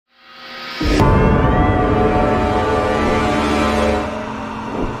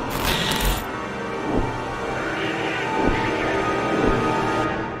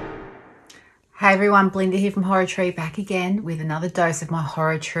everyone, Belinda here from Horror Tree, back again with another dose of my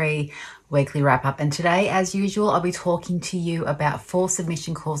Horror Tree weekly wrap up. And today, as usual, I'll be talking to you about 4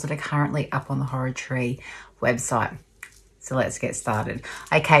 submission calls that are currently up on the Horror Tree website. So let's get started.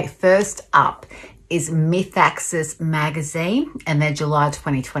 Okay, first up is Mythaxis magazine and their July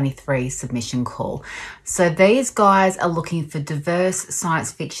 2023 submission call. So these guys are looking for diverse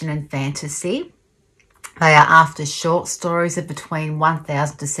science fiction and fantasy. They are after short stories of between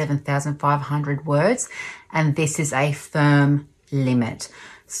 1,000 to 7,500 words, and this is a firm limit.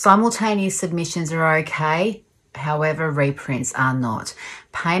 Simultaneous submissions are okay, however, reprints are not.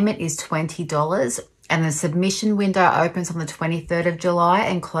 Payment is $20, and the submission window opens on the 23rd of July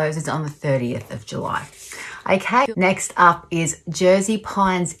and closes on the 30th of July. Okay, next up is Jersey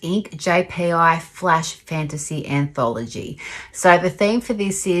Pines Inc. JPI Flash Fantasy Anthology. So the theme for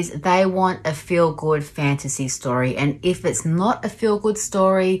this is they want a feel-good fantasy story, and if it's not a feel-good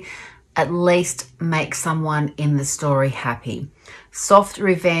story, at least make someone in the story happy. Soft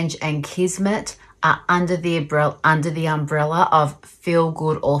Revenge and Kismet are under the umbrella of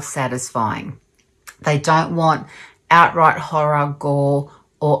feel-good or satisfying. They don't want outright horror, gore,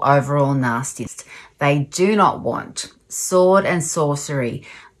 or overall nastiness. They do not want sword and sorcery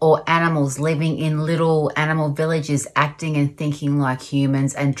or animals living in little animal villages acting and thinking like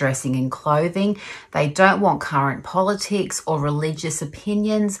humans and dressing in clothing. They don't want current politics or religious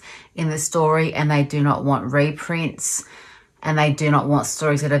opinions in the story, and they do not want reprints, and they do not want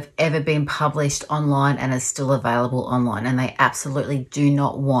stories that have ever been published online and are still available online, and they absolutely do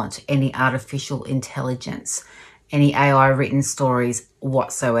not want any artificial intelligence, any AI written stories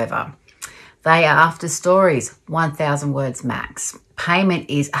whatsoever. They are after stories, 1,000 words max. Payment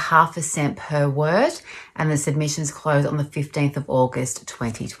is 0.5 cent per word, and the submissions close on the 15th of August,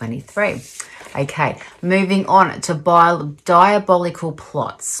 2023. Okay, moving on to Diabolical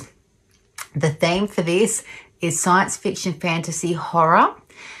Plots. The theme for this is science fiction, fantasy, horror.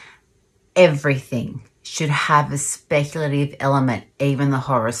 Everything should have a speculative element, even the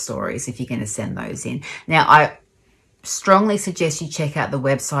horror stories, if you're going to send those in. Now, I strongly suggest you check out the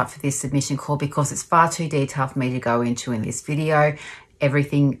website for this submission call because it's far too detailed for me to go into in this video.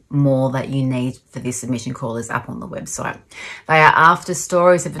 Everything more that you need for this submission call is up on the website. They are after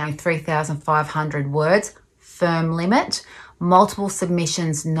stories of 3,500 words, firm limit. Multiple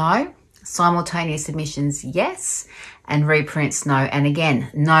submissions, no. Simultaneous submissions, yes. And reprints, no. And again,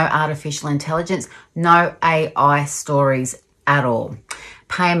 no artificial intelligence, no AI stories at all.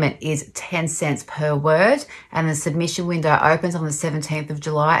 Payment is 10 cents per word, and the submission window opens on the 17th of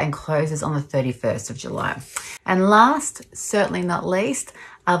July and closes on the 31st of July. And last, certainly not least,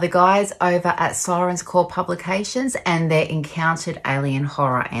 are the guys over at Sirens Core Publications and their Encountered Alien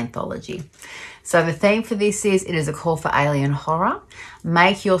Horror Anthology. So the theme for this is, it is a call for alien horror.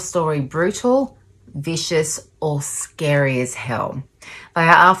 Make your story brutal, vicious, or scary as hell. They are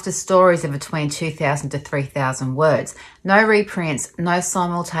after stories of between 2,000 to 3,000 words. No reprints, no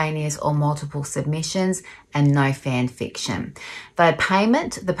simultaneous or multiple submissions, and no fan fiction. The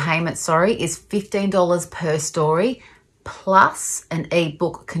payment is $15 per story, plus an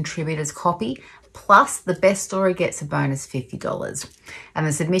ebook contributor's copy, plus the best story gets a bonus $50. And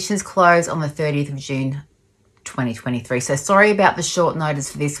the submissions close on the 30th of June, 2023. So sorry about the short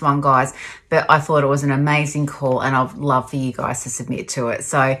notice for this one, guys, but I thought it was an amazing call and I'd love for you guys to submit to it.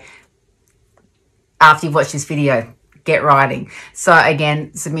 So after you've watched this video, get writing. So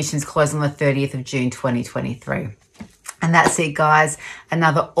again, submissions close on the 30th of June, 2023. And that's it, guys.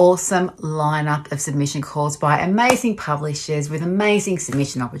 Another awesome lineup of submission calls by amazing publishers with amazing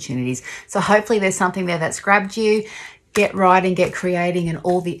submission opportunities. So hopefully there's something there that's grabbed you. Get writing, get creating, and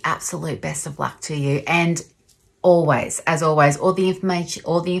all the absolute best of luck to you. And always, as always, all the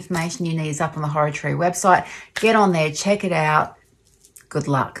information you need is up on the Horror Tree website. Get on there, check it out. Good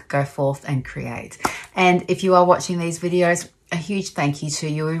luck. Go forth and create. And if you are watching these videos, a huge thank you to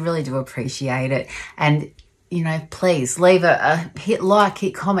you. We really do appreciate it. And, you know, please leave hit like,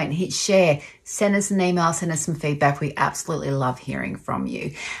 hit comment, hit share, send us an email, send us some feedback. We absolutely love hearing from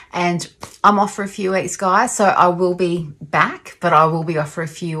you. And I'm off for a few weeks, guys, so I will be back, but I will be off for a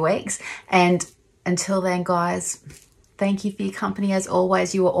few weeks. And until then, guys, thank you for your company. As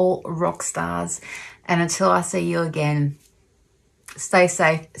always, you are all rock stars. And until I see you again, stay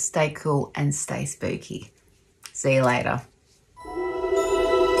safe, stay cool, and stay spooky. See you later.